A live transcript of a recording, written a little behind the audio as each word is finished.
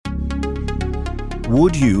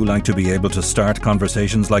Would you like to be able to start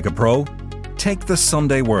conversations like a pro? Take the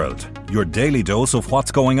Sunday World, your daily dose of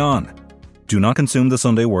what's going on. Do not consume the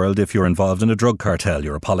Sunday World if you're involved in a drug cartel,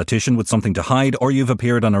 you're a politician with something to hide, or you've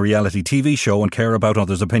appeared on a reality TV show and care about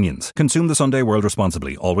others' opinions. Consume the Sunday World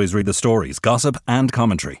responsibly. Always read the stories, gossip and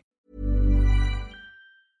commentary.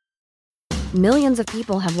 Millions of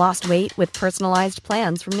people have lost weight with personalized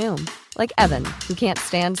plans from Noom. Like Evan, who can't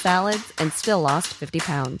stand salads and still lost 50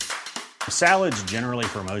 pounds. Salads generally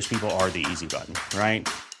for most people are the easy button, right?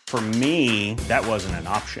 For me, that wasn't an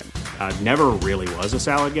option. I never really was a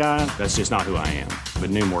salad guy. That's just not who I am.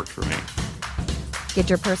 But Noom worked for me. Get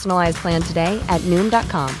your personalized plan today at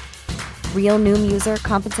Noom.com. Real Noom user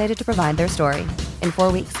compensated to provide their story. In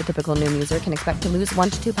 4 weeks, the typical Noom user can expect to lose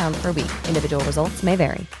 1 to 2 pounds per week. Individual results may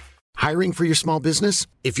vary. Hiring for your small business?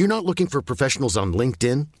 If you're not looking for professionals on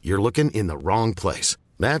LinkedIn, you're looking in the wrong place.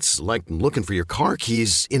 That's like looking for your car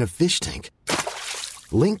keys in a fish tank.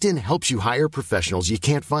 LinkedIn helps you hire professionals you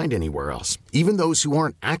can't find anywhere else, even those who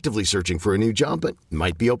aren't actively searching for a new job but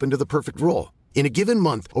might be open to the perfect role. In a given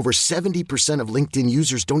month, over 70% of LinkedIn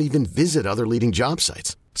users don't even visit other leading job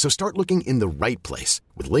sites. So start looking in the right place.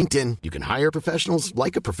 With LinkedIn, you can hire professionals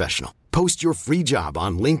like a professional. Post your free job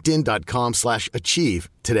on linkedin.com/achieve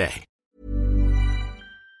today.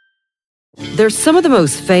 They're some of the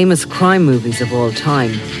most famous crime movies of all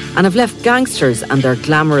time and have left gangsters and their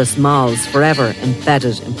glamorous molls forever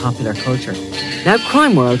embedded in popular culture. Now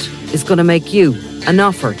Crime World is going to make you an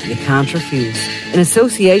offer you can't refuse. In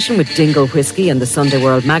association with Dingle Whiskey and the Sunday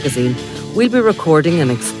World magazine, we'll be recording an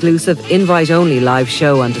exclusive invite-only live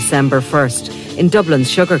show on December 1st in Dublin's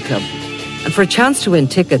Sugar Club. And for a chance to win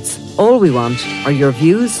tickets, all we want are your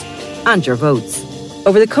views and your votes.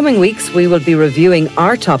 Over the coming weeks, we will be reviewing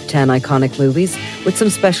our top 10 iconic movies with some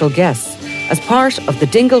special guests as part of the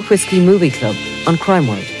Dingle Whiskey Movie Club on Crime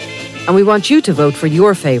World. And we want you to vote for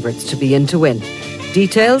your favourites to be in to win.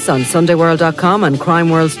 Details on SundayWorld.com and Crime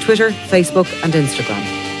World's Twitter, Facebook and Instagram.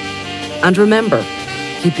 And remember,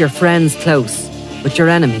 keep your friends close, but your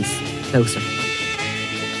enemies closer.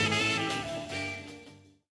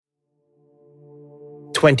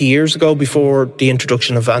 20 years ago, before the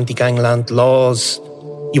introduction of anti-gangland laws,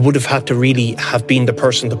 you would have had to really have been the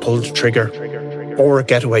person to pull the trigger, or a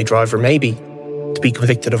getaway driver maybe, to be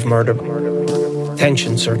convicted of murder.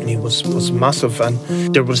 Tension certainly was massive, and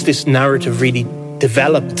there was this narrative really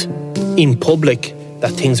developed in public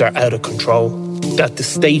that things are out of control, that the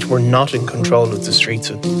state were not in control of the streets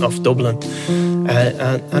of Dublin,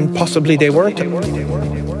 and possibly they weren't.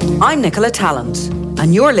 I'm Nicola Tallant,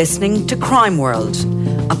 and you're listening to Crime World,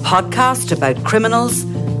 a podcast about criminals,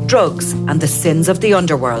 drugs and the sins of the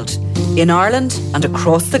underworld in Ireland and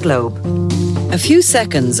across the globe. A few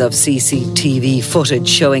seconds of CCTV footage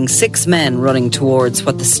showing 6 men running towards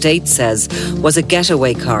what the state says was a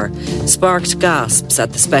getaway car sparked gasps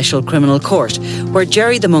at the Special Criminal Court, where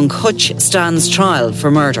Gerry The Monk Hutch stands trial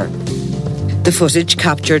for murder. The footage,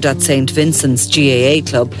 captured at St Vincent's GAA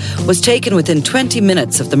Club, was taken within 20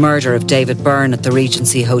 minutes of the murder of David Byrne at the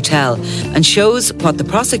Regency Hotel and shows what the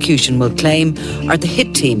prosecution will claim are the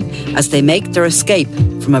hit team as they make their escape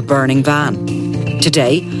from a burning van.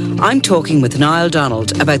 Today, I'm talking with Niall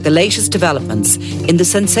Donald about the latest developments in the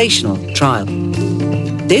sensational trial.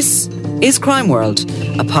 This is Crime World,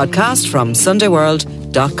 a podcast from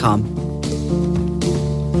SundayWorld.com.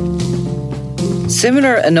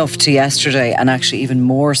 Similar enough to yesterday, and actually even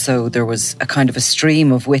more so, there was a kind of a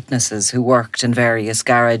stream of witnesses who worked in various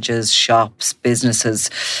garages, shops, businesses,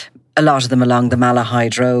 a lot of them along the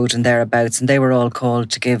Malahide Road and thereabouts, and they were all called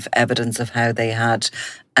to give evidence of how they had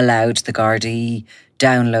allowed the Gardaí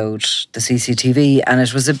download the CCTV, and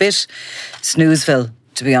it was a bit snoozeville,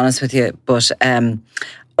 to be honest with you, but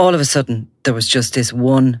all of a sudden there was just this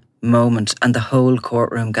one moment and the whole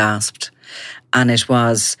courtroom gasped, and it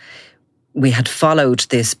was... We had followed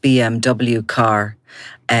this BMW car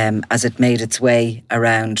as it made its way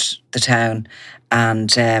around the town, and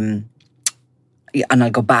I'll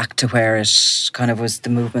go back to where it kind of was the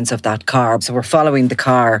movements of that car. So we're following the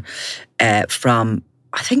car from,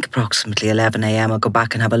 I think, approximately 11 a.m. I'll go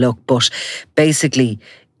back and have a look, but basically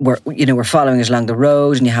we're following it along the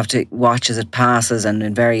road, and you have to watch as it passes and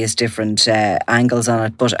in various different angles on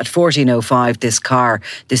it. But at 14:05, this car,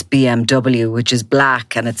 this BMW, which is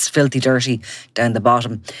black and it's filthy dirty down the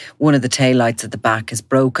bottom, one of the taillights at the back is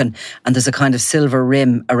broken, and there's a kind of silver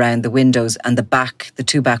rim around the windows, and the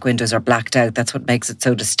 2 back windows are blacked out. That's what makes it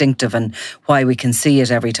so distinctive and why we can see it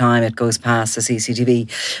every time it goes past the CCTV.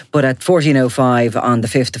 But at 14:05 on the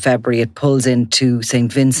 5th of February, it pulls into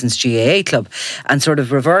St Vincent's GAA Club and sort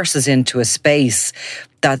of reverses reverses into a space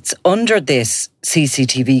that's under this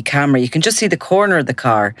CCTV camera. You can just see the corner of the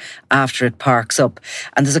car after it parks up.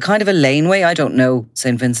 And there's a kind of a laneway. I don't know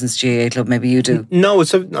St. Vincent's GAA club, maybe you do. No,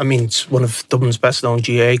 it's one of Dublin's best known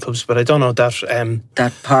GAA clubs, but I don't know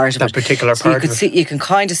that part of that it. particular so part of it. You can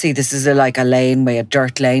kind of see this is like a laneway, a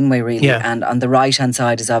dirt laneway really. Yeah. And on the right hand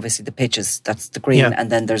side is obviously the pitches. That's the green, and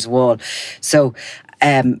then there's a wall. So,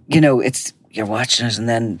 you're watching it and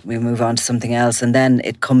then we move on to something else, and then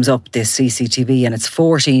it comes up, this CCTV, and it's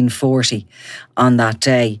 14:40 on that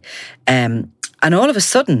day. And all of a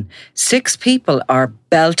sudden, 6 people are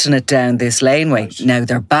belting it down this laneway. Right. Now,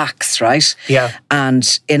 their backs, right? Yeah.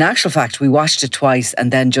 And in actual fact, we watched it twice,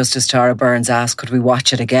 and then Justice Tara Burns asked, could we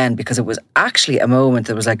watch it again? Because it was actually a moment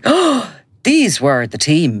that was like, oh, these were the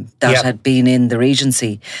team that had been in the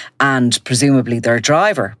Regency, and presumably their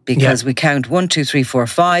driver, because we count 1, 2, 3, 4,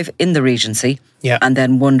 5 in the Regency, and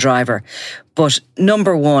then 1 driver. But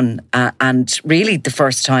number 1, and really the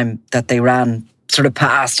first time that they ran sort of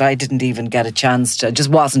past, I didn't even get a chance to, just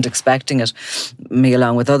wasn't expecting it, me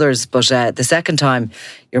along with others. But the second time,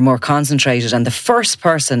 you're more concentrated, and the first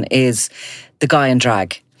person is the guy in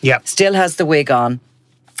drag. Yeah. Still has the wig on,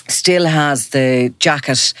 still has the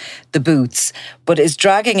jacket, the boots, but is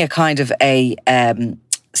dragging a kind of a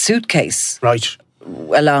suitcase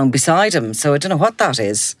along beside him. So I don't know what that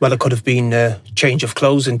is. Well, it could have been a change of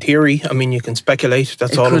clothes in theory. I mean, you can speculate.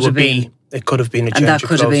 That's all it would be. It could have been a change of clothes. And that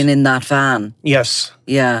could have been in that van. Yes.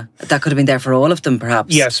 Yeah. That could have been there for all of them,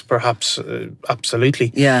 perhaps. Yes, perhaps.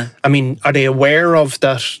 Absolutely. Yeah. I mean, are they aware of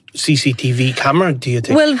that CCTV camera, do you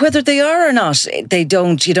think? Well, whether they are or not, you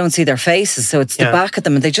don't see their faces. So it's the back of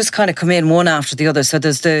them, and they just kind of come in one after the other. So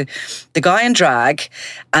there's the guy in drag,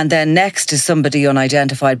 and then next is somebody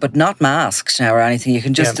unidentified, but not masked now or anything. You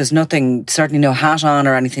can just, there's nothing, certainly no hat on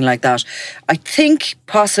or anything like that. I think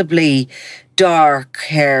possibly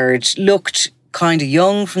dark-haired, looked kind of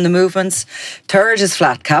young from the movements. Third is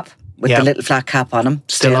flat cap, with the little flat cap on him.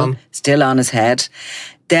 Still on his head.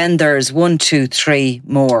 Then there's 1, 2, 3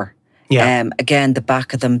 more. Yeah. Again, the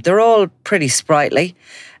back of them. They're all pretty sprightly.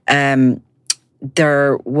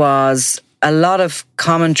 There was a lot of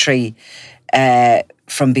commentary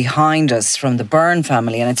from behind us, from the Byrne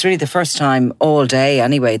family, and it's really the first time all day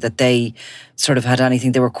anyway that they sort of had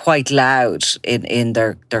anything. They were quite loud in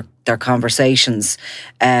their conversations.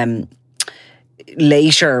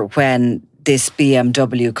 Later, when this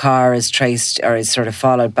BMW car is traced or is sort of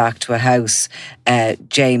followed back to a house,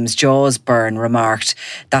 James Jaws Byrne remarked,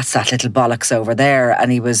 that's that little bollocks over there,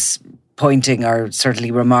 and he was pointing or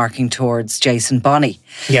certainly remarking towards Jason Bonney.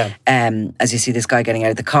 Yeah. As you see this guy getting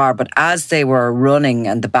out of the car. But as they were running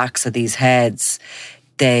and the backs of these heads,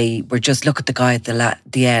 they were just, look at the guy at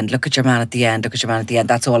the end, look at your man at the end, look at your man at the end.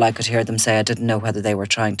 That's all I could hear them say. I didn't know whether they were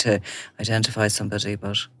trying to identify somebody,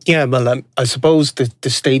 but... Yeah, well, I suppose the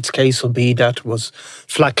state's case will be that was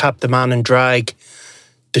flat cap, the man in drag,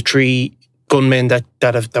 the 3 gunmen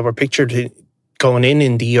that were pictured going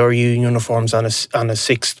in the ERU uniforms on a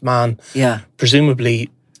 6th man. Yeah. Presumably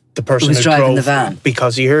the person who drove the van.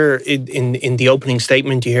 Because you hear in the opening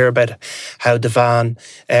statement, you hear about how the van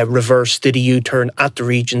reversed, did a U-turn at the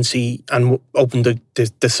Regency and opened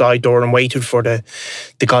the side door and waited for the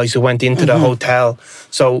guys who went into the hotel.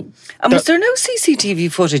 So, and was there no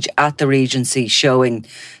CCTV footage at the Regency showing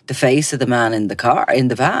the face of the man in the car, in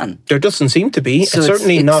the van? There doesn't seem to be. So it's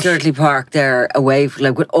certainly parked there away,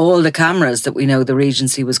 like with all the cameras that we know the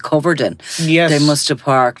Regency was covered in. Yes. They must have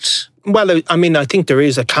parked... Well, I mean, I think there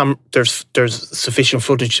is there's sufficient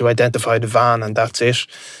footage to identify the van, and that's it.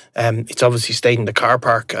 It's obviously stayed in the car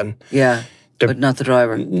park, and but not the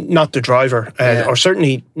driver. Not the driver, or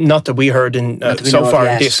certainly not that we heard in so far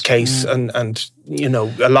in this case. And you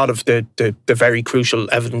know, a lot of the very crucial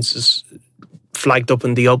evidence is flagged up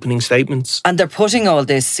in the opening statements. And they're putting all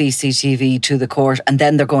this CCTV to the court, and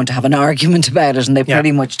then they're going to have an argument about it, and they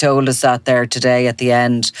pretty much told us that there today at the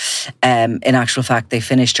end. In actual fact, they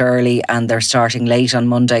finished early and they're starting late on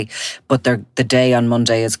Monday, but the day on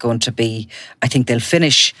Monday is going to be, I think they'll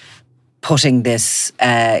finish putting this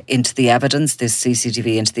into the evidence, this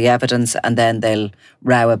CCTV into the evidence, and then they'll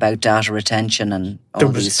row about data retention and all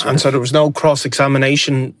these. And so there was no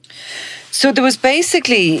cross-examination. So there was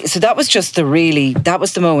basically, so that was just that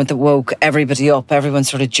was the moment that woke everybody up. Everyone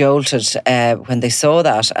sort of jolted when they saw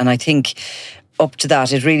that. And I think up to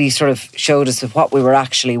that, it really sort of showed us what we were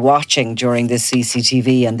actually watching during this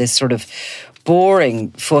CCTV and this sort of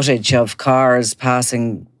boring footage of cars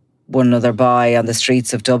passing one another by on the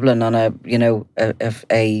streets of Dublin on a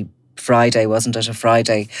Friday, wasn't it? A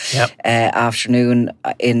Friday afternoon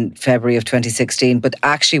in February of 2016. But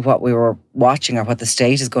actually what we were watching, or what the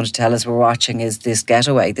state is going to tell us we're watching, is this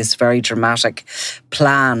getaway, this very dramatic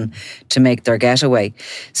plan to make their getaway.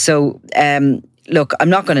 So, look, I'm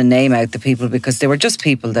not going to name out the people because they were just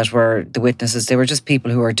people that were the witnesses. They were just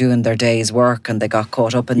people who were doing their day's work and they got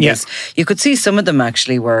caught up in this. You could see some of them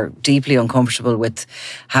actually were deeply uncomfortable with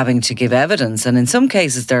having to give evidence. And in some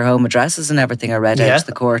cases, their home addresses and everything are read out to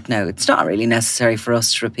the court now. It's not really necessary for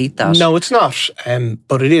us to repeat that. No, it's not.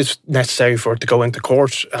 But it is necessary for it to go into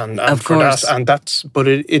court. And of for course. That. And that's, but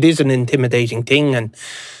it is an intimidating thing. And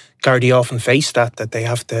Gardaí often face that they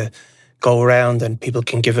have to go around, and people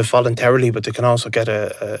can give it voluntarily, but they can also get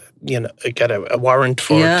a warrant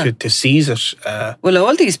for it to seize it. Well,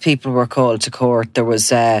 all these people were called to court. There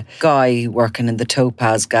was a guy working in the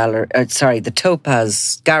Topaz garage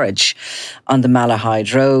on the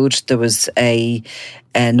Malahide Road. There was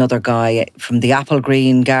another guy from the Apple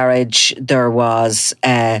Green garage. There was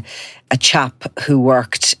a chap who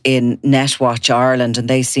worked in Netwatch Ireland, and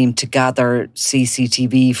they seemed to gather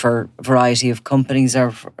CCTV for a variety of companies,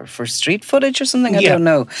 or for street footage or something. I don't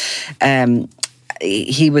know.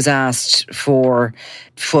 He was asked for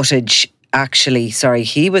footage.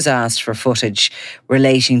 He was asked for footage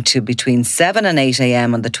relating to between 7 and 8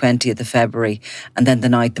 a.m. on the 20th of February and then the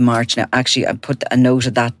 9th of March. Now, actually, I put a note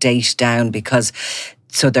of that date down because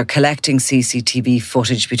so they're collecting CCTV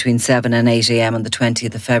footage between 7 and 8 a.m. on the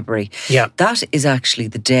 20th of February. Yeah. That is actually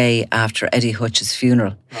the day after Eddie Hutch's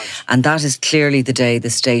funeral. Right. And that is clearly the day the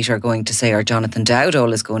state are going to say, or Jonathan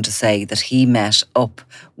Dowdall is going to say, that he met up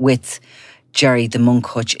with Gerry the Monk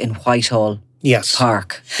Hutch in Whitehall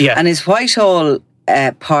Park. Yeah. And is Whitehall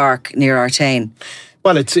Park near Artane?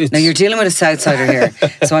 Well, it's now you're dealing with a Southsider here,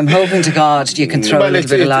 so I'm hoping to God you can throw a little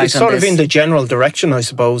bit of light on this. It's sort of in the general direction, I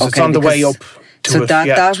suppose. Okay, it's on the way up. So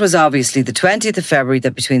that was obviously the 20th of February,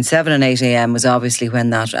 that between 7 and 8 a.m. was obviously when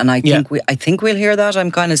that, and I think we'll hear that. I'm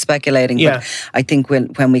kind of speculating, but I think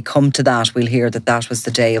when we come to that, we'll hear that was the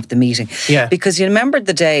day of the meeting. Yeah. Because you remember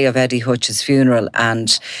the day of Eddie Hutch's funeral,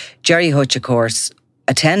 and Gerry Hutch, of course,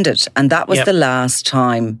 attended, and that was the last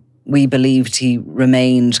time we believed he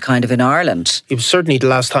remained kind of in Ireland. It was certainly the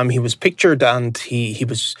last time he was pictured, and he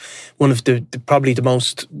was one of the probably the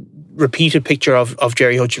most repeated picture of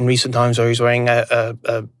Gerry Hutch in recent times, where he's wearing a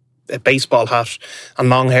baseball hat and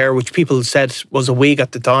long hair, which people said was a wig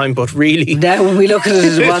at the time, but really... Now when we look at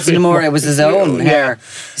it, it wasn't anymore, it was his own hair.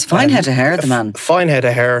 It's a fine head of hair, the man. Fine head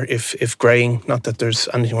of hair, if greying. Not that there's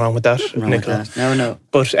anything wrong with that, Nicola. No.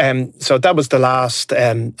 But so that was the last,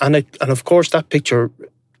 and of course that picture,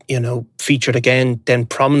 featured again then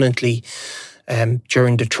prominently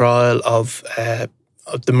during the trial of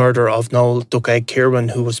the murder of Noel Duckegg Kirwan,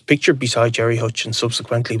 who was pictured beside Gerry Hutch and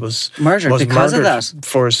subsequently was murdered because of that,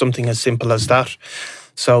 for something as simple as that.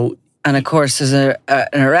 So, and of course, there's an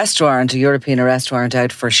arrest warrant, a European arrest warrant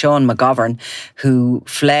out for Sean McGovern, who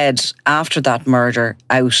fled after that murder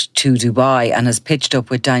out to Dubai and has pitched up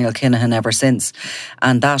with Daniel Kinahan ever since.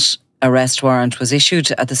 And that arrest warrant was issued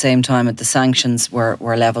at the same time that the sanctions were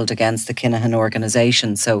levelled against the Kinahan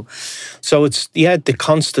organisation. So it's the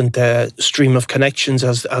constant stream of connections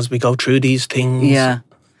as we go through these things. Yeah.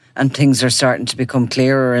 And things are starting to become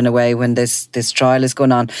clearer in a way when this trial is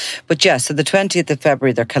going on. But so the 20th of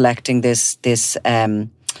February they're collecting this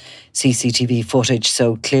CCTV footage.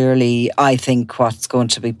 So clearly I think what's going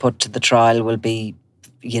to be put to the trial will be,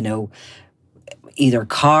 either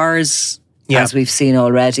cars, as we've seen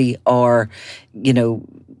already, or,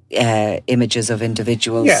 images of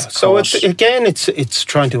individuals. Yeah, so it's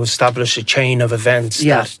trying to establish a chain of events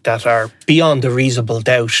that are beyond a reasonable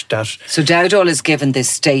doubt. So Dowdall has given this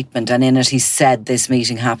statement, and in it he said this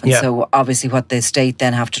meeting happened. Yeah. So obviously what the state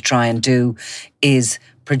then have to try and do is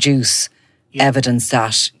produce evidence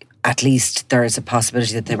that at least there is a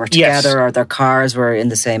possibility that they were together or their cars were in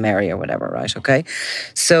the same area or whatever, right? Okay.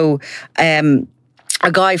 So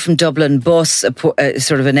a guy from Dublin Bus,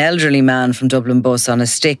 sort of an elderly man from Dublin Bus on a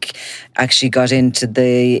stick, actually got into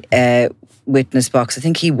the witness box. I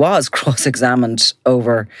think he was cross-examined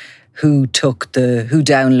over who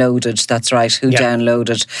downloaded, that's right,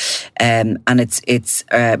 downloaded. And it's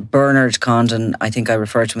Bernard Condon. I think I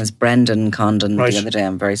referred to him as Brendan Condon the other day.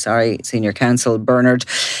 I'm very sorry. Senior counsel Bernard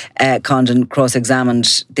Condon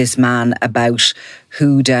cross-examined this man about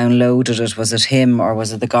who downloaded it. Was it him or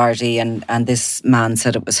was it the Gardaí? And this man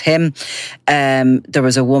said it was him. There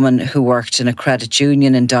was a woman who worked in a credit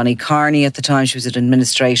union in Donnycarney at the time. She was an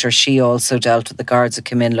administrator. She also dealt with the guards that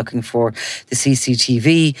came in looking for the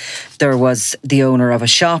CCTV. There was the owner of a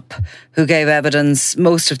shop who gave evidence.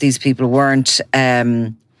 Most of these people weren't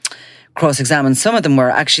cross-examined. Some of them were.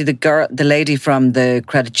 Actually, the lady from the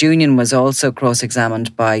credit union was also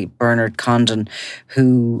cross-examined by Bernard Condon,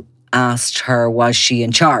 who asked her, was she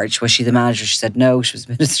in charge? Was she the manager? She said no, she was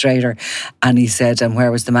administrator. And he said, and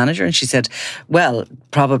where was the manager? And she said, well,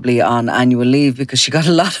 probably on annual leave, because she got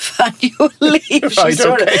a lot of annual leave.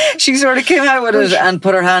 She sort of came out with it and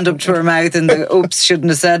put her hand up to her mouth in the oops, shouldn't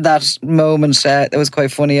have said that moment. That was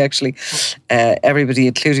quite funny, actually. Everybody,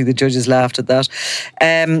 including the judges, laughed at that.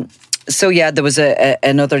 So yeah, there was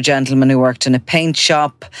another gentleman who worked in a paint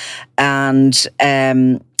shop, and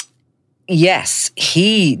yes,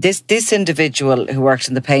 this individual who worked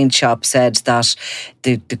in the paint shop said that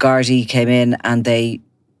the Gardaí came in and they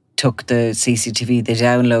took the CCTV, they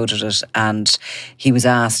downloaded it, and he was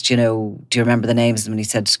asked, do you remember the names of them? And he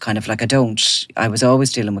said kind of like, I don't. I was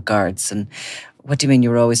always dealing with guards. And what do you mean you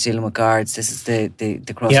were always dealing with guards? This is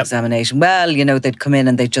the cross-examination. Yep. Well, they'd come in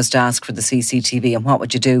and they'd just ask for the CCTV, and what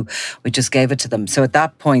would you do? We just gave it to them. So at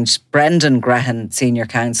that point, Brendan Grehan, senior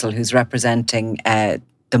counsel, who's representing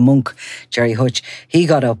the monk, Gerry Hutch, he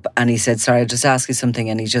got up and he said, sorry, I'll just ask you something.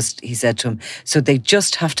 And he said to him, so they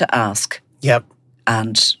just have to ask. Yep.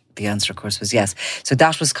 And the answer, of course, was yes. So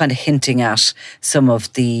that was kind of hinting at some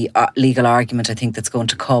of the legal argument, I think, that's going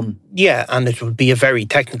to come. Yeah, and it will be a very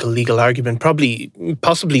technical legal argument,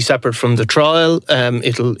 possibly separate from the trial.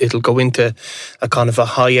 It'll go into a kind of a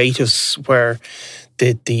hiatus where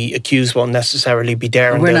the accused won't necessarily be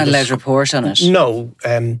there. We're not allowed to report on it. No,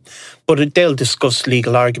 but they'll discuss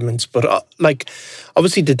legal arguments. But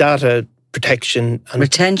obviously the data protection and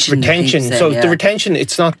retention. So the retention,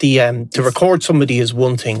 it's not to record somebody is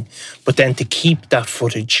one thing, but then to keep that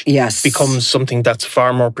footage becomes something that's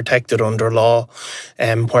far more protected under law,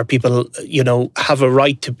 where people have a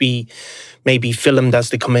right to be maybe filmed as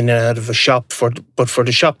they come in and out of a shop, but for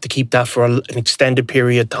the shop to keep that for an extended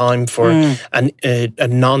period of time for a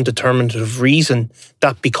non-determinative reason,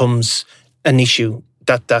 that becomes an issue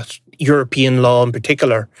that European law in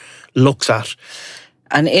particular looks at.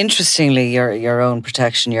 And interestingly, your own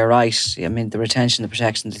protection, you're right. I mean, the retention, the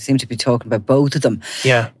protection, they seem to be talking about both of them.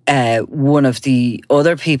 Yeah. One of the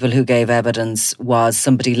other people who gave evidence was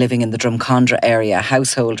somebody living in the Drumcondra area, a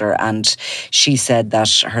householder, and she said that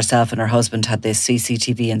herself and her husband had this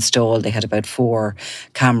CCTV installed. They had about 4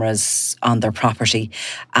 cameras on their property,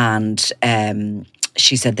 and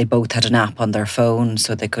she said they both had an app on their phone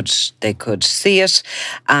so they could see it.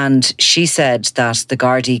 And she said that the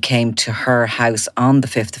Gardaí came to her house on the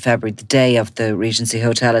 5th of February, the day of the Regency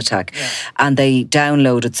Hotel attack, and they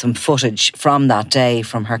downloaded some footage from that day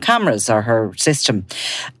from her cameras or her system.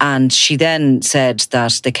 And she then said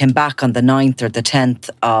that they came back on the 9th or the 10th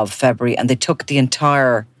of February and they took the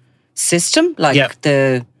entire system,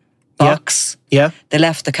 the box. Yeah. They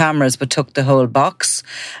left the cameras but took the whole box,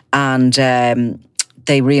 and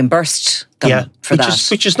they reimbursed them for that.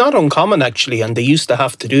 Which is not uncommon, actually, and they used to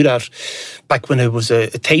have to do that back when it was a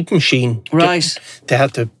tape machine. Right. They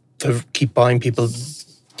had to keep buying people,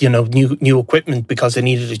 new equipment because they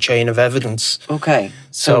needed a chain of evidence. Okay.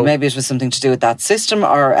 So maybe it was something to do with that system,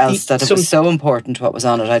 or else that it was so important what was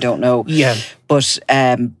on it, I don't know. Yeah.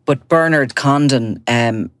 But Bernard Condon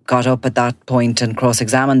got up at that point and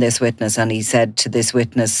cross-examined this witness, and he said to this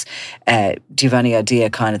witness, do you have any idea,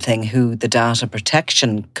 kind of thing, who the Data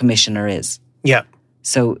Protection Commissioner is? Yeah.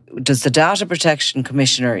 So does the Data Protection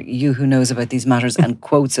Commissioner, you who knows about these matters and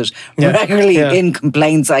quotes it regularly in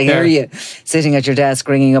complaints, I hear you sitting at your desk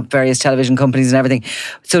ringing up various television companies and everything.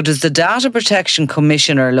 So does the Data Protection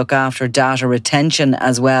Commissioner look after data retention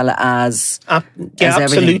as well as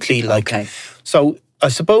absolutely. Okay. So I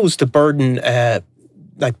suppose the burden,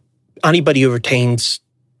 anybody who records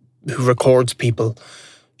people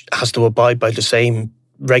has to abide by the same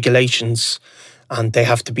regulations, and they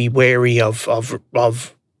have to be wary of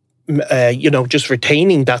just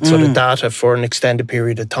retaining that sort of data for an extended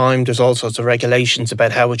period of time. There's all sorts of regulations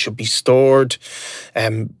about how it should be stored,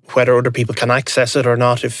 whether other people can access it or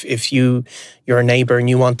not. If you're a neighbour and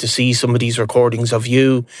you want to see somebody's recordings of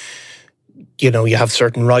you, you have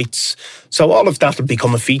certain rights. So all of that will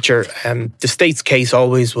become a feature. The state's case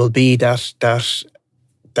always will be that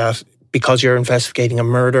because you're investigating a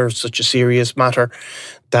murder, such a serious matter,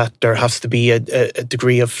 that there has to be a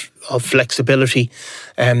degree of flexibility.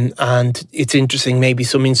 And it's interesting, maybe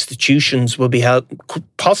some institutions will be held,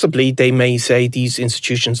 possibly they may say these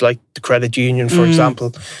institutions like the credit union, for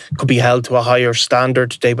example, could be held to a higher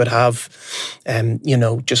standard. They would have,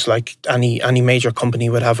 just like any major company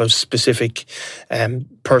would have a specific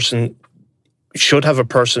person should have a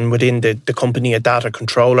person within the company, a data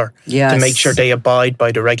controller, yes, to make sure they abide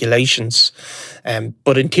by the regulations.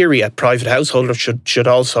 But in theory, a private householder should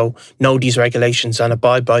also know these regulations and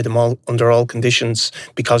abide by them all under all conditions,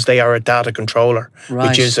 because they are a data controller, right,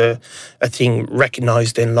 which is a thing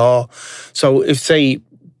recognised in law. So if, say,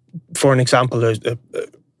 for an example,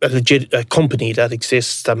 a legit company that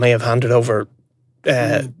exists that may have handed over,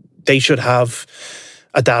 they should have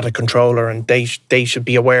a data controller, and they should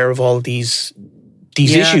be aware of all these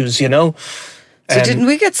issues, you know. So didn't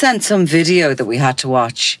we get sent some video that we had to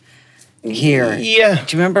watch here? Yeah.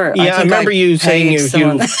 Do you remember? Yeah, I remember you saying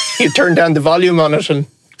you turned down the volume on it and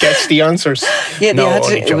guessed the answers. Yeah, no,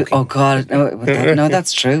 oh God, no,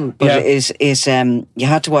 that's true. But you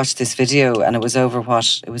had to watch this video, and it was over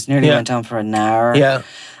it was nearly went on for an hour. Yeah.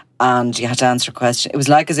 And you had to answer questions. It was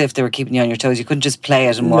like as if they were keeping you on your toes. You couldn't just play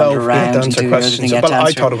it and wander around and do everything. But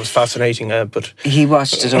I thought it was fascinating. But he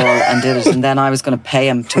watched it all and did it, and then I was going to pay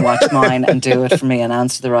him to watch mine and do it for me and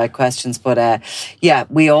answer the right questions. But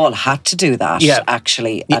we all had to do that. Yeah.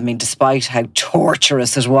 Actually, I mean, despite how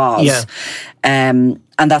torturous it was. Yeah. And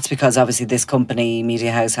that's because obviously this company,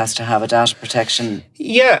 Media House, has to have a data protection.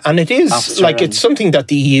 Yeah, and it is like it's something that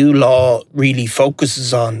the EU law really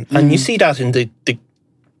focuses on, and you see that in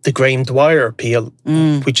the Graham Dwyer appeal,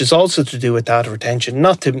 which is also to do with data retention.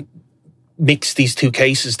 Not to mix these two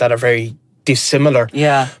cases that are very dissimilar,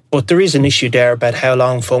 but there is an issue there about how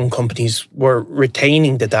long phone companies were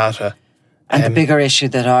retaining the data. And the bigger issue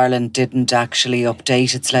that Ireland didn't actually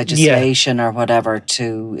update its legislation or whatever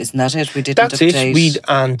to, isn't that it? We didn't update. We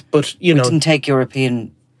didn't take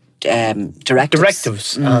European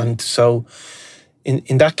directives. And so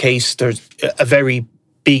in that case, there's a very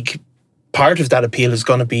big part of that appeal is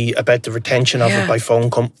going to be about the retention of it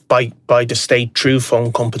by by the state through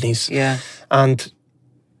phone companies. Yeah. And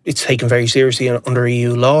it's taken very seriously under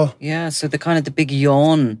EU law. Yeah, so the big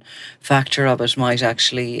yawn factor of it might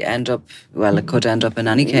actually end up, well, it could end up in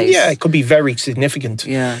any case. Yeah, it could be very significant.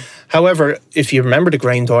 Yeah. However, if you remember the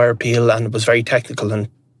Graham Dwyer appeal, and it was very technical, and,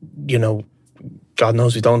 you know, God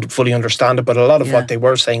knows we don't fully understand it, but a lot of what they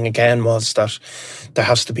were saying again was that there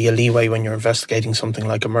has to be a leeway when you're investigating something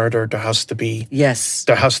like a murder. There has to be... Yes.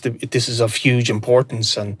 This is of huge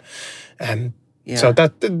importance. And so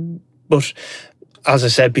that... But as I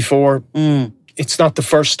said before, it's not the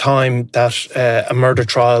first time that a murder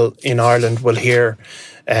trial in Ireland will hear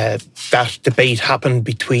that debate happen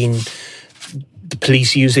between the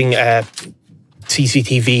police using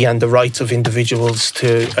CCTV and the rights of individuals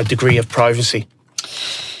to a degree of privacy.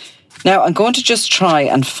 Now, I'm going to just try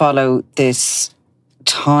and follow this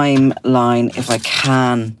timeline, if I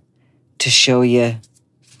can, to show you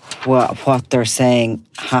what they're saying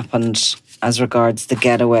happened as regards the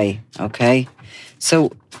getaway, okay?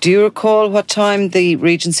 So, do you recall what time the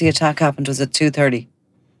Regency attack happened? Was it 2:30?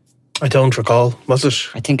 I don't recall. Was it?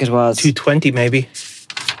 I think it was. 2:20 maybe.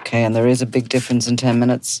 Okay, and there is a big difference in 10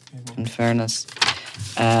 minutes, in fairness.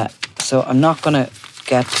 So I'm not going to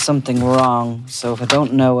get something wrong. So if I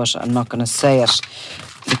don't know it, I'm not going to say it,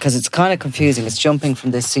 because it's kind of confusing. It's jumping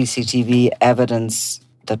from this CCTV evidence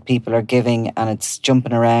that people are giving, and it's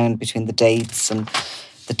jumping around between the dates and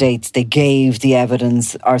the dates they gave the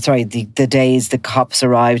evidence, or sorry, the days the cops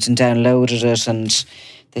arrived and downloaded it, and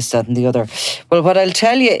this, that and the other. Well, what I'll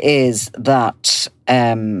tell you is that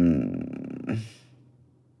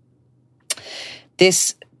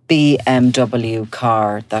this BMW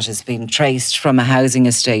car that has been traced from a housing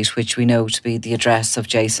estate, which we know to be the address of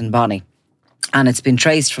Jason Bonney, and it's been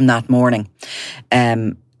traced from that morning,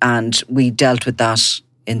 and we dealt with that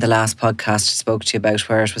in the last podcast. I spoke to you about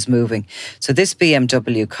where it was moving. So this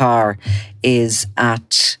BMW car is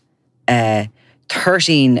at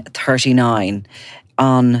 1339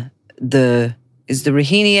 on the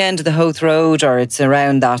Raheny end of the Howth Road, or it's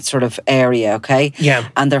around that sort of area, okay? Yeah.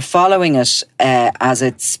 And they're following it as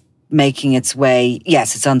it's making its way,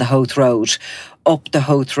 yes, it's on the Howth Road, up the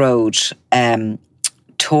Howth Road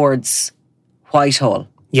towards Whitehall.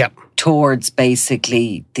 Yeah. Towards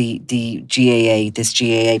basically the GAA, this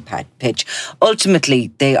GAA pitch.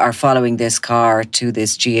 Ultimately, they are following this car to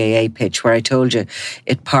this GAA pitch where I told you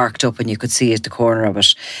it parked up and you could see at the corner of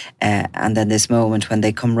it. And then this moment when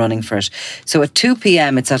they come running for it. So at 2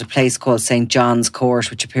 p.m, it's at a place called St. John's Court,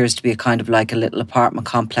 which appears to be a kind of like a little apartment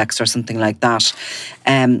complex or something like that.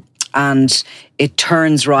 And it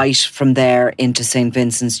turns right from there into St.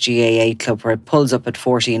 Vincent's GAA Club, where it pulls up at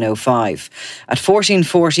 14:05. At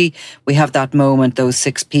 14:40, we have that moment, those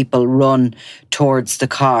 6 people run towards the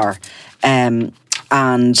car. And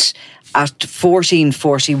at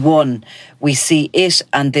 14:41, we see it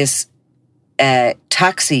and this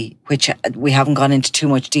taxi, which we haven't gone into too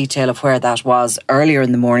much detail of where that was earlier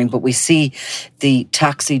in the morning, but we see the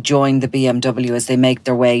taxi join the BMW as they make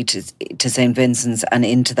their way to St. Vincent's and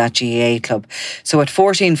into that GAA club. So at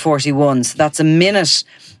 14:41, so that's a minute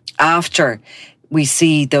after we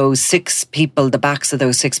see those 6 people, the backs of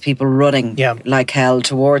those 6 people running like hell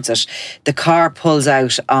towards it. The car pulls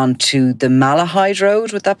out onto the Malahide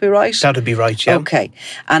Road, would that be right? That would be right, yeah. Okay.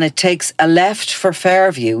 And it takes a left for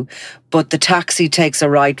Fairview, but the taxi takes a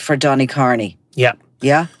right for Donnycarney. Yeah.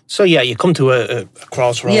 Yeah? So, yeah, you come to a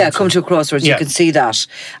crossroads. Yeah, come to a crossroads. You can see that.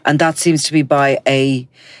 And that seems to be by a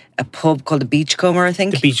pub called the Beachcomber, I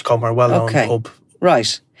think. The Beachcomber, well-known pub.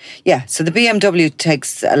 Right. Yeah, so the BMW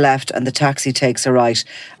takes a left and the taxi takes a right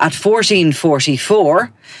at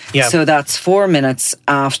 14:44. Yeah. So that's 4 minutes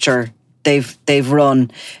after they've run.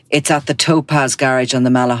 It's at the Topaz garage on the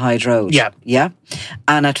Malahide Road. Yeah. Yeah.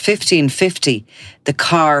 And at 15:50, the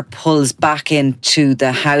car pulls back into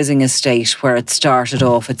the housing estate where it started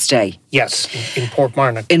off its day. Yes, in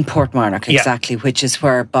Portmarnock. In Portmarnock, exactly, which is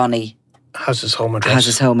where Bonnie has his home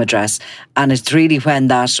address. And it's really when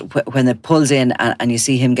it pulls in and you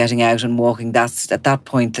see him getting out and walking, that's at that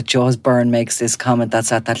point that Jaws Byrne makes this comment.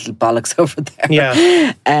 That's at that little bollocks over there. Yeah.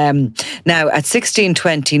 Now at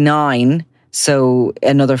 16:29, so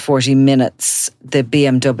another 40 minutes, the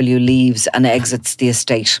BMW leaves and exits the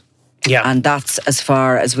estate. Yeah. And that's as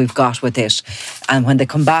far as we've got with it. And when they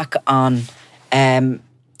come back on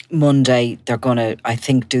Monday, they're going to, I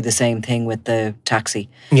think, do the same thing with the taxi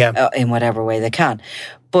in whatever way they can.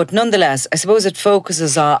 But nonetheless, I suppose it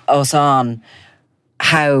focuses us on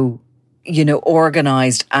how,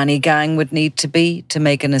 organised any gang would need to be to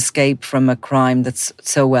make an escape from a crime that's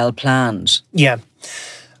so well planned. Yeah,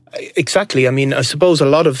 exactly. I mean, I suppose a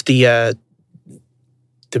lot of the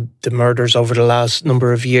murders over the last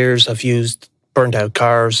number of years have used burnt out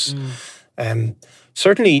cars.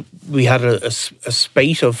 Certainly, we had a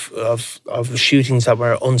spate of shootings that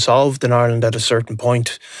were unsolved in Ireland at a certain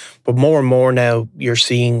point. But more and more now, you're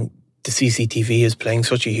seeing the CCTV is playing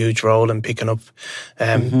such a huge role in picking up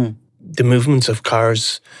the movements of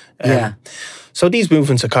cars. So these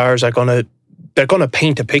movements of cars they're gonna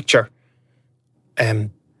paint a picture.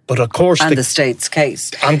 But of course, the state's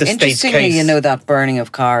case. And the state's case. Interestingly, that burning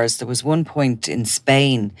of cars. There was one point in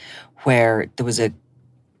Spain where there was a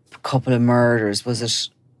couple of murders. Was it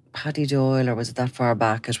Paddy Doyle or was it that far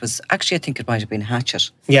back? It was actually, I think it might have been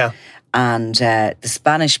Hatchet. Yeah. And the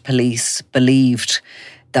Spanish police believed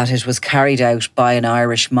that it was carried out by an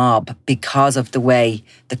Irish mob because of the way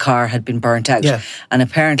the car had been burnt out. Yeah. And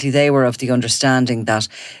apparently they were of the understanding that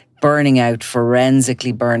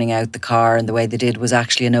forensically burning out the car and the way they did was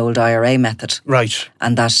actually an old IRA method. Right.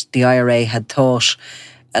 And that the IRA had taught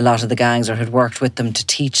a lot of the gangs or had worked with them to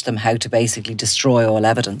teach them how to basically destroy all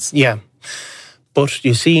evidence. Yeah. But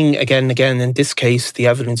you're seeing again and again, in this case, the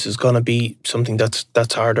evidence is going to be something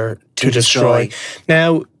that's harder to destroy.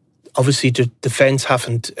 Now, obviously, the defence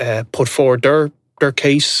haven't put forward their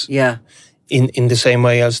case in the same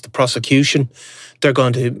way as the prosecution. They're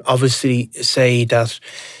going to obviously say that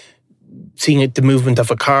seeing the movement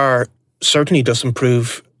of a car certainly doesn't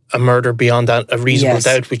prove a murder beyond a reasonable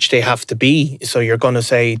doubt, which they have to be. So you're going to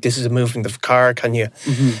say, this is a movement of a car. Can you...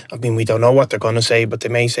 I mean, we don't know what they're going to say, but they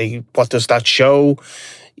may say, what does that show?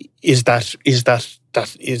 Is that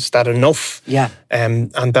enough? Yeah.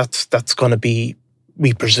 And that's going to be,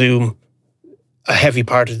 we presume, a heavy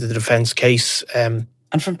part of the defence case. And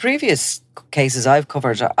from previous cases I've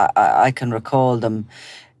covered, I can recall them,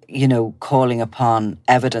 calling upon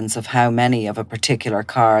evidence of how many of a particular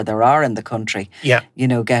car there are in the country. Yeah.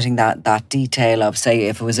 Getting that detail of, say,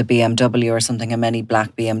 if it was a BMW or something, how many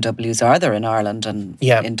black BMWs are there in Ireland and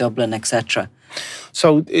in Dublin, etc.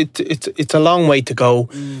 So it's a long way to go.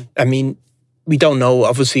 I mean, we don't know,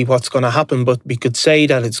 obviously, what's going to happen, but we could say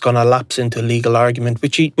that it's going to lapse into legal argument,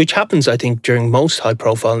 which happens, I think, during most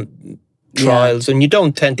high-profile trials, and you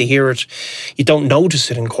don't tend to hear it, you don't notice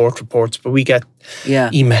it in court reports, but we get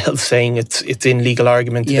emails saying it's in legal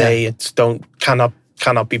argument today, it's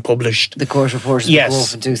cannot be published. The court reporters will go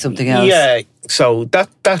off and do something else. Yeah, so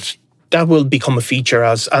that will become a feature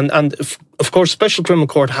and of course Special Criminal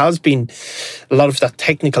Court has been, a lot of that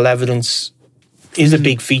technical evidence is a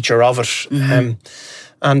big feature of it.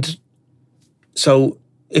 And so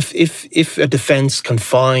if a defence can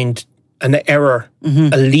find an error,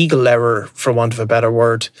 a legal error, for want of a better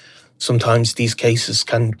word, sometimes these cases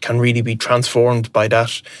can really be transformed by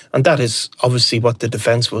that. And that is obviously what the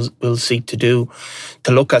defence will seek to do,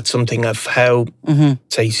 to look at something of how,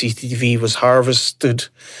 say, CCTV was harvested,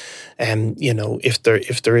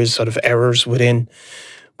 if there is sort of errors within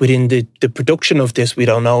the production of this, we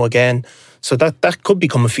don't know again. So that could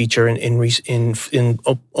become a feature in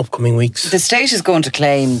upcoming weeks. The state is going to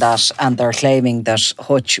claim that, and they're claiming that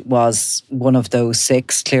Hutch was one of those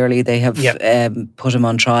 6. Clearly, they have put him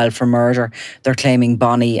on trial for murder. They're claiming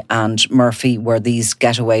Bonnie and Murphy were these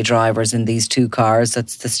getaway drivers in these 2 cars.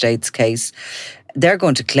 That's the state's case. They're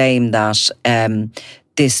going to claim that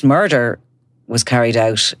this murder was carried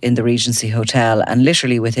out in the Regency Hotel, and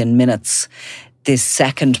literally within minutes, this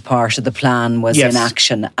second part of the plan was in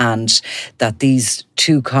action, and that these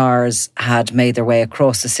 2 cars had made their way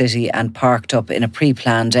across the city and parked up in a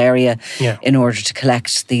pre-planned area in order to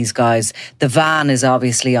collect these guys. The van is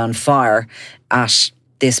obviously on fire at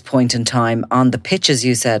this point in time on the pitches,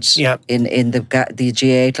 you said, in the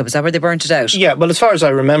GAA club. Is that where they burnt it out? Yeah, well, as far as I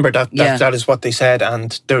remember, that is what they said,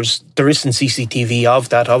 and there isn't CCTV of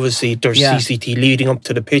that. Obviously, there's CCTV leading up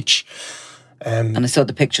to the pitch. And I saw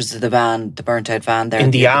the pictures of the van, the burnt out van there.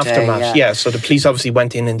 In the aftermath, so the police obviously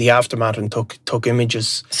went in the aftermath and took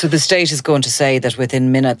images. So the state is going to say that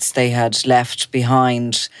within minutes they had left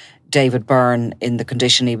behind David Byrne in the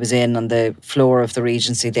condition he was in on the floor of the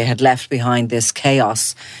Regency. They had left behind this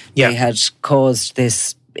chaos. They had caused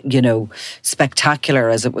this, spectacular,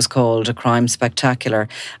 as it was called, a crime spectacular.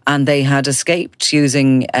 And they had escaped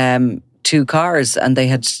using 2 cars, and they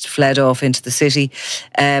had fled off into the city.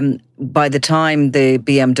 By the time the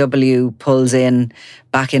BMW pulls in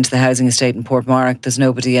back into the housing estate in Portmarnock, there's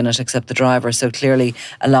nobody in it except the driver. So clearly,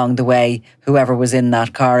 along the way, whoever was in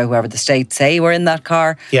that car, whoever the state say were in that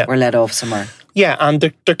car, were let off somewhere. Yeah, and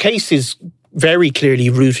their case is very clearly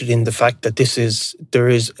rooted in the fact that there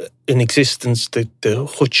is in existence the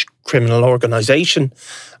Hutch criminal organisation,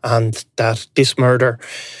 and that this murder,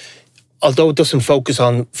 although it doesn't focus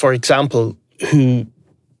on, for example, who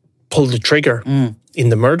pulled the trigger in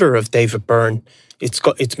the murder of David Byrne,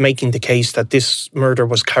 it's making the case that this murder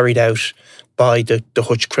was carried out by the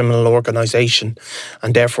Hutch criminal organisation,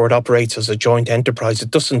 and therefore it operates as a joint enterprise.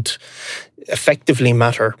 It doesn't effectively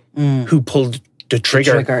matter who pulled the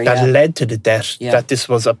trigger that led to the death. That this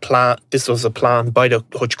was a plan. This was a plan by the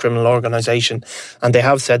Hutch criminal organisation, and they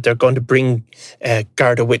have said they're going to bring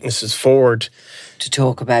Garda witnesses forward to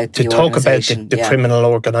talk about the criminal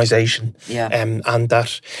organisation. And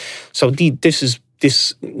that. So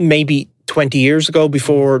this maybe 20 years ago,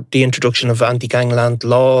 before the introduction of anti-gangland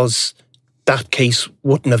laws, that case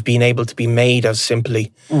wouldn't have been able to be made as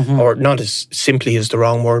simply, or not as simply is the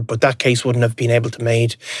wrong word, but that case wouldn't have been able to be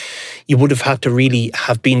made. You would have had to really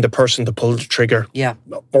have been the person to pull the trigger,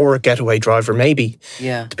 or a getaway driver maybe,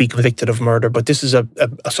 to be convicted of murder. But this is a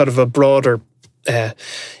sort of a broader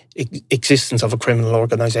existence of a criminal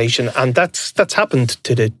organisation, and that's happened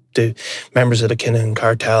to the members of the Kinnan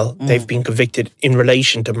cartel. They've been convicted in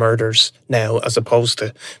relation to murders now, as opposed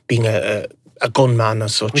to being a gunman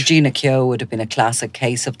as such. Regina Keogh would have been a classic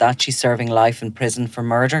case of that. She's serving life in prison for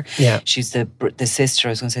murder. She's the sister,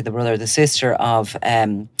 I was going to say the brother, the sister of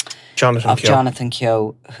Jonathan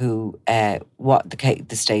Keogh, who what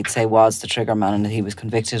the state say was the trigger man, and he was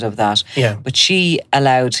convicted of that. But she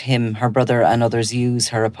allowed him, her brother and others, use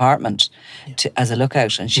her apartment as a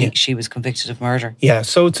lookout, and she was convicted of murder.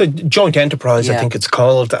 So it's a joint enterprise, I think it's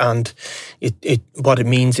called, and it what it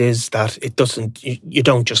means is that it doesn't, you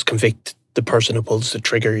don't just convict the person who pulls the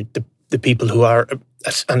trigger, the people who are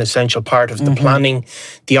an essential part of the planning,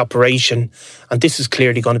 the operation. And this is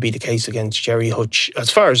clearly going to be the case against Gerry Hutch, as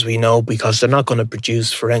far as we know, because they're not going to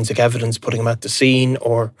produce forensic evidence putting him at the scene,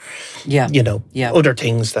 or other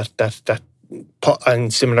things that in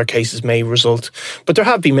similar cases may result. But there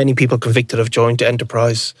have been many people convicted of joint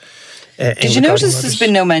enterprise. Did you notice there's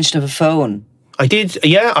been no mention of a phone? I did,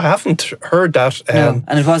 I haven't heard that. No,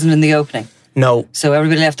 and it wasn't in the opening? No. So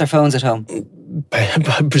everybody left their phones at home?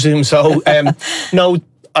 I presume so. No,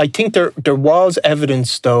 I think there was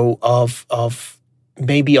evidence, though, of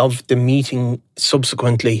maybe of the meeting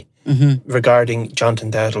subsequently regarding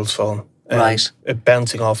Jonathan Dowdall's phone.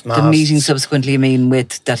 Bouncing off masts. The meeting subsequently, you mean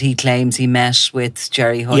with that he claims he met with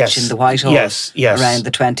Gerry Hutch in the White Hall around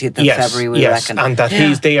the 20th of February, we reckon. And that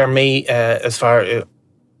they are as far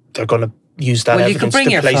they're going to use that evidence. You can bring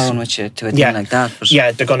your phone with you to a thing like that. But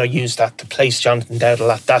they're going to use that to place Jonathan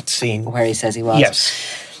Dowdall at that scene. Where he says he was. Yes.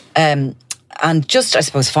 And just, I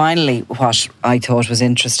suppose, finally, what I thought was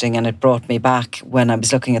interesting, and it brought me back when I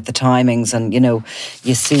was looking at the timings, and,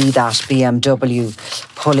 you see that BMW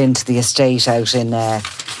pull into the estate out in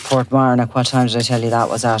Portmarnock. What time did I tell you that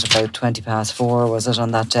was at? About 4:20, was it,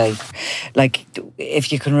 on that day? Like,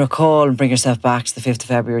 if you can recall and bring yourself back to the 5th of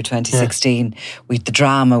February 2016, with the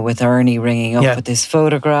drama with Ernie ringing up with this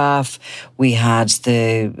photograph, we had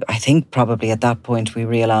I think probably at that point we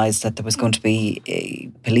realised that there was going to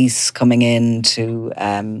be police coming in to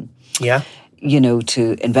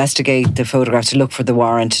to investigate the photographs, to look for the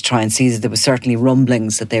warrant, to try and seize it. There was certainly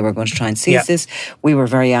rumblings that they were going to try and seize this. We were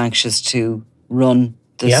very anxious to run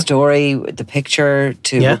the story, the picture,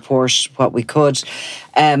 to report what we could.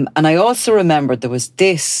 And I also remembered there was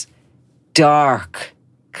this dark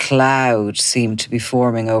cloud seemed to be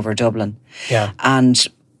forming over Dublin. And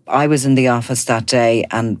I was in the office that day,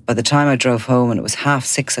 and by the time I drove home, and it was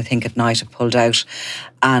 6:30, I think, at night, I pulled out,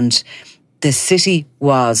 and the city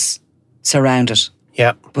was surrounded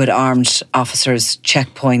with armed officers,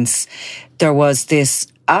 checkpoints. There was this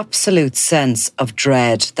absolute sense of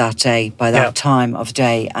dread that day, by that time of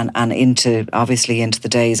day, and obviously into the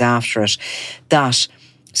days after it, that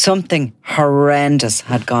something horrendous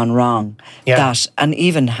had gone wrong. And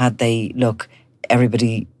even had they,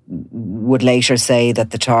 everybody would later say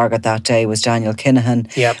that the target that day was Daniel Kinahan.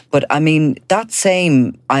 But I mean, that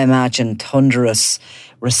same, I imagine, thunderous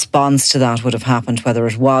response to that would have happened whether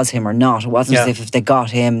it was him or not. It wasn't as if they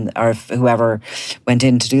got him, or if whoever went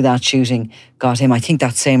in to do that shooting got him. I think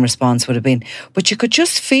that same response would have been. But you could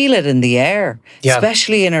just feel it in the air,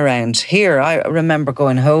 especially in around here. I remember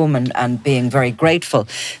going home and being very grateful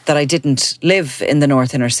that I didn't live in the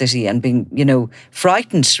North Inner City, and being,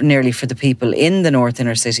 frightened nearly for the people in the North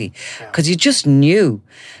Inner City, because you just knew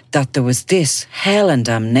that there was this hell and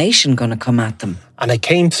damnation going to come at them. And it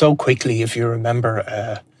came so quickly, if you remember,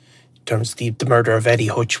 in terms of the murder of Eddie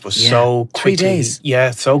Hutch was so quickly. 3 days.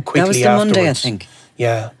 Yeah, so quickly. That was the afterwards. Monday, I think.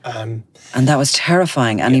 Yeah. And that was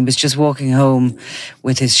terrifying. And he was just walking home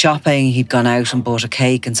with his shopping. He'd gone out and bought a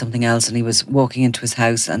cake and something else, and he was walking into his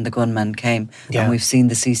house, and the gunman came. And we've seen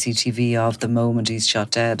the CCTV of the moment he's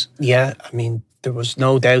shot dead. Yeah, I mean, there was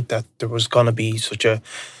no doubt that there was going to be such a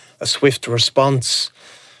swift response.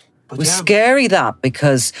 It was scary, that,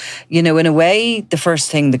 because, in a way, the first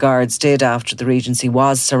thing the guards did after the Regency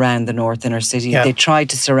was surround the North Inner City. They tried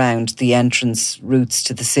to surround the entrance routes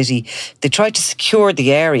to the city. They tried to secure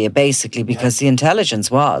the area, basically, because the intelligence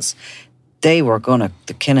was they were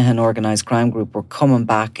the Kinahan organised crime group were coming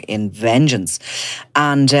back in vengeance.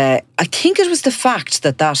 And I think it was the fact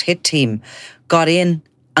that hit team got in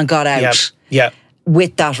and got out.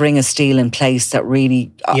 With that ring of steel in place that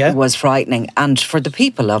really was frightening, and for the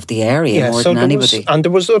people of the area more than anybody. And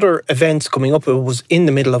there was other events coming up. It was in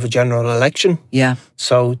the middle of a general election.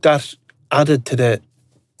 So that added to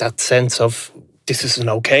that sense of this isn't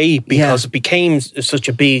okay, because it became such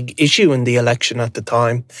a big issue in the election at the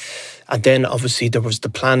time. And then obviously there was the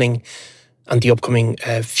planning and the upcoming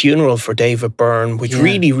funeral for David Byrne, which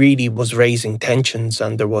really, really was raising tensions.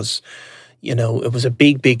 And there was, it was a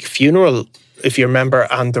big, big funeral, if you remember,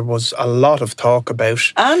 and there was a lot of talk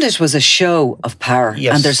about... And it was a show of power,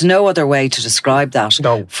 and there's no other way to describe that.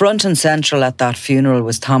 No. Front and central at that funeral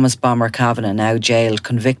was Thomas Bomber Kavanagh, now jailed,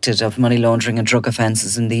 convicted of money laundering and drug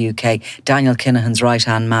offences in the UK, Daniel Kinahan's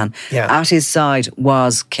right-hand man. At his side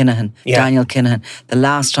was Kinahan, Daniel Kinahan. The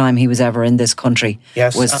last time he was ever in this country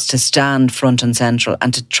was to stand front and central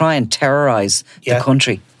and to try and terrorise the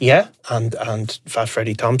country. Yeah, and Fat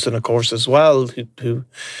Freddie Thompson, of course, as well, who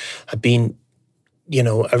had been...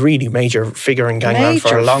 a really major figure in gangland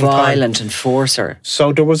for a long time. Violent enforcer.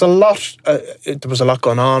 So there was a lot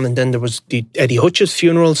going on, and then there was the Eddie Hutch's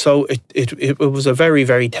funeral. So it was a very,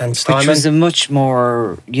 very tense time. Which was a much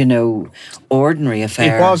more, ordinary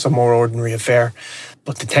affair. It was a more ordinary affair,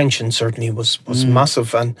 but the tension certainly was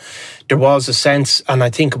massive, and there was a sense, and I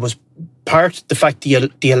think it was part of the fact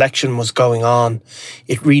the election was going on.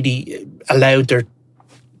 It really allowed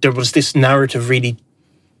there was this narrative really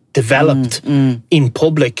developed in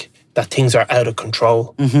public that things are out of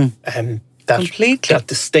control. Completely. That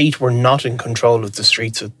the state were not in control of the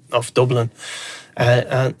streets of Dublin.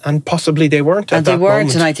 And possibly they weren't at that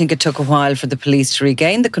moment. And I think it took a while for the police to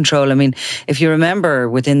regain the control. I mean, if you remember,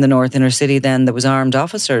 within the North Inner City then, there was armed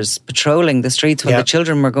officers patrolling the streets when the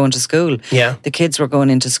children were going to school. The kids were going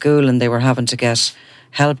into school and they were having to get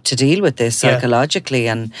help to deal with this psychologically,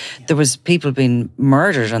 and there was people being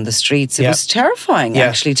murdered on the streets. It was terrifying,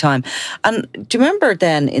 actually, time. And do you remember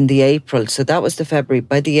then in the April, so that was the February,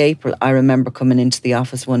 by the April, I remember coming into the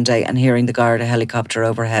office one day and hearing the Garda helicopter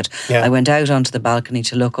overhead. I went out onto the balcony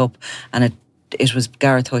to look up, and it was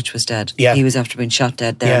Gareth Hutch was dead. He was after being shot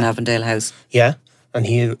dead there in Avondale House. And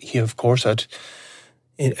he of course had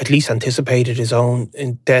at least anticipated his own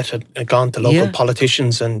death, had gone to local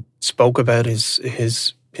politicians and spoke about his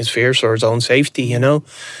fears or his own safety, And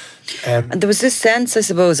there was this sense, I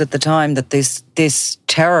suppose, at the time that this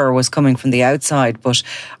terror was coming from the outside, but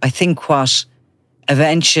I think what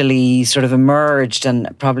eventually sort of emerged, and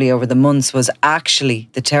probably over the months, was actually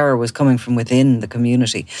the terror was coming from within the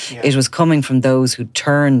community. Yeah. It was coming from those who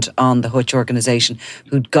turned on the Hutch organisation,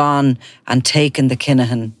 who'd gone and taken the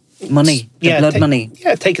Kinahan money, the blood money.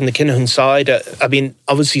 Yeah, taking the Kinahan side. I mean,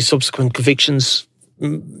 obviously subsequent convictions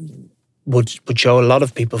would show a lot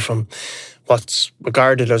of people from what's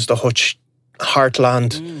regarded as the Hutch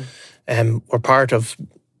heartland were part of,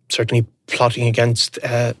 certainly plotting against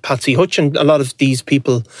Patsy Hutch. And a lot of these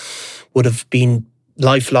people would have been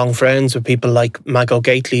lifelong friends with people like Mago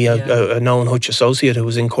Gately, a known Hutch associate who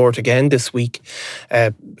was in court again this week.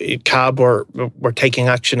 CAB were taking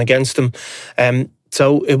action against them.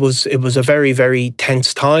 So it was a very, very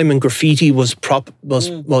tense time, and graffiti was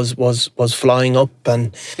flying up,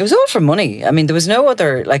 and it was all for money. I mean, there was no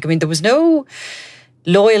other, there was no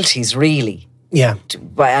loyalties really. Yeah.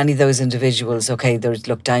 By any of those individuals. Okay, Daniel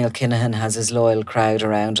Kinahan has his loyal crowd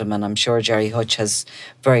around him, and I'm sure Gerry Hutch has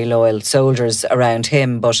very loyal soldiers around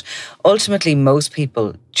him. But ultimately, most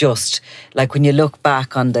people just, like when you look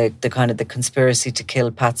back on the kind of the conspiracy to kill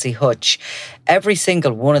Patsy Hutch, every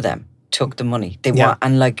single one of them took the money. They want,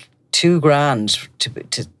 and like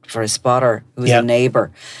 $2,000 for a spotter who was a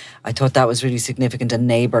neighbour. I thought that was really significant. A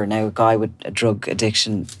neighbour, now a guy with a drug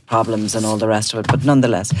addiction problems and all the rest of it. But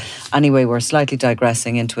nonetheless, anyway, we're slightly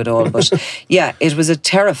digressing into it all. But yeah, it was a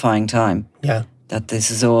terrifying time. Yeah, that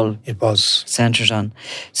this is all it was centred on.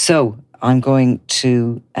 So I'm going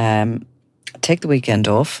to take the weekend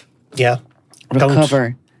off. Yeah,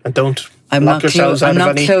 recover. Don't. I'm not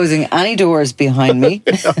closing any doors behind me.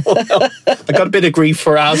 No. I got a bit of grief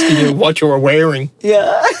for asking you what you were wearing.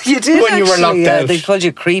 Yeah, you did when you were locked out. They called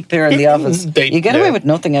you creep here in the office. You get away with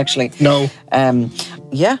nothing, actually. No.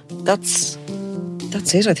 Yeah, that's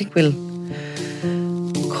it. I think we'll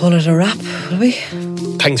call it a wrap, will we?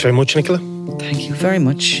 Thanks very much, Nicola. Thank you very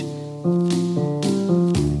much.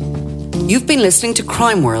 You've been listening to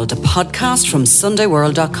Crime World, a podcast from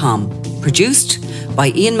SundayWorld.com, produced by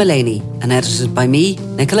Ian Mullaney and edited by me,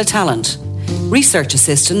 Nicola Tallant. Research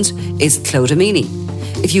assistant is Claude Amini.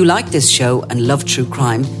 If you like this show and love true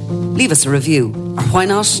crime, leave us a review, or why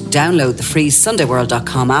not download the free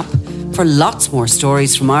SundayWorld.com app for lots more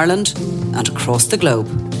stories from Ireland and across the globe.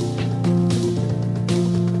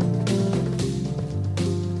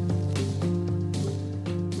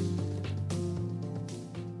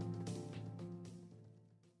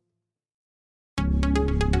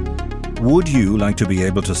 Would you like to be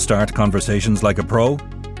able to start conversations like a pro?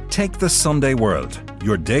 Take the Sunday World,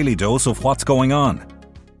 your daily dose of what's going on.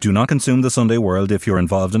 Do not consume the Sunday World if you're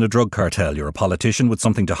involved in a drug cartel, you're a politician with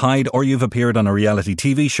something to hide, or you've appeared on a reality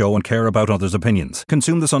TV show and care about others' opinions.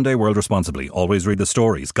 Consume the Sunday World responsibly. Always read the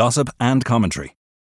stories, gossip and commentary.